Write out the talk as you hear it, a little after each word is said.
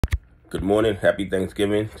Good morning. Happy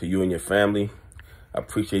Thanksgiving to you and your family. I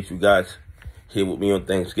appreciate you guys here with me on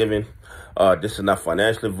Thanksgiving. This is not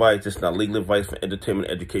financial advice. This is not legal advice for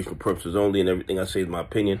entertainment and educational purposes only. And everything I say is my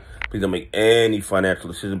opinion. Please don't make any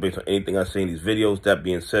financial decision based on anything I say in these videos. That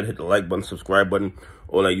being said, hit the like button, subscribe button,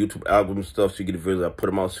 all that YouTube algorithm stuff so you get the videos. I put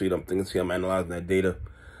them out, see what I'm thinking, see I'm analyzing that data.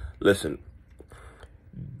 Listen,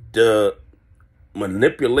 the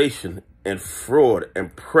manipulation and fraud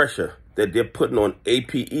and pressure that they're putting on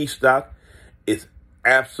APE stock is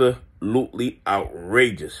absolutely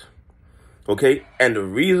outrageous. Okay, and the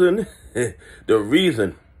reason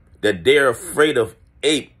that they're afraid of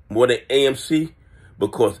APE more than AMC,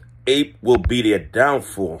 because APE will be their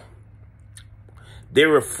downfall.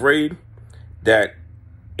 They're afraid that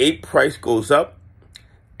APE price goes up,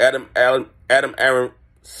 Adam Aaron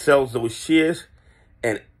sells those shares,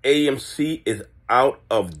 and AMC is out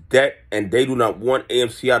of debt, and they do not want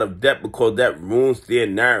AMC out of debt because that ruins their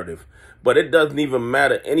narrative. But it doesn't even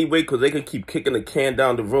matter anyway, because they can keep kicking the can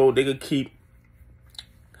down the road. They can keep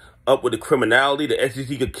up with the criminality. The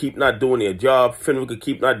SEC could keep not doing their job. FINRA could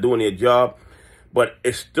keep not doing their job. But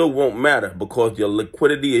it still won't matter because your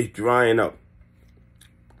liquidity is drying up.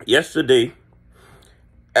 Yesterday,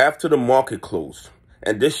 after the market closed,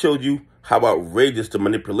 and this showed you how outrageous the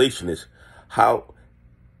manipulation is, how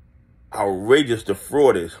outrageous the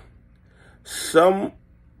fraud is. Somebody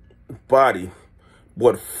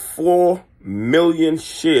bought 4 million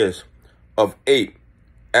shares of APE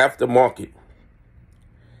after market,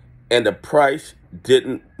 and the price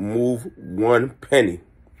didn't move 1 penny.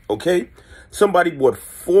 Okay? Somebody bought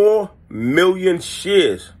 4 million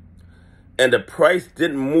shares, and the price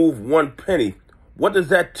didn't move 1 penny. What does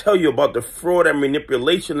that tell you about the fraud and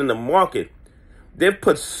manipulation in the market? They've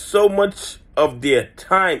put so much of their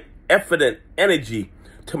time, effort, and energy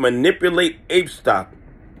to manipulate APE stock,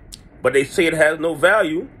 but they say it has no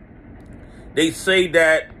value. They say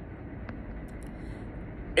that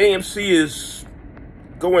AMC is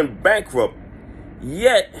going bankrupt,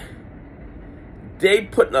 yet they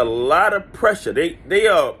putting a lot of pressure. They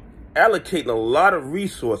are allocating a lot of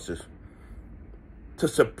resources to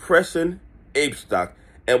suppressing APE stock.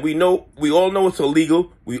 And we all know it's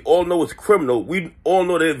illegal. We all know it's criminal. We all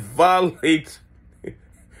know that it violates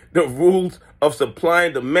the rules of supply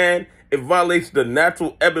and demand. It violates the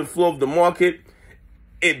natural ebb and flow of the market.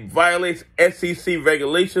 It violates SEC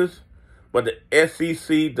regulations. But the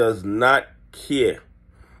SEC does not care.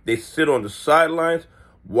 They sit on the sidelines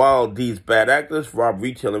while these bad actors rob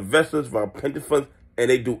retail investors, rob pension funds, and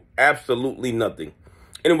they do absolutely nothing.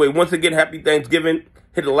 Anyway, once again, happy Thanksgiving.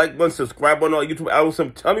 Hit the like button, subscribe on our YouTube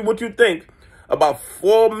algorithm. Tell me what you think about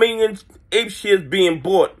 4 million APE shares being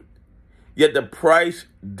bought, yet the price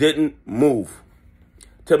didn't move.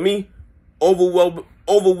 To me,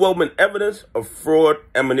 overwhelming evidence of fraud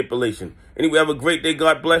and manipulation. Anyway, have a great day.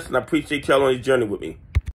 God bless, and I appreciate y'all on this journey with me.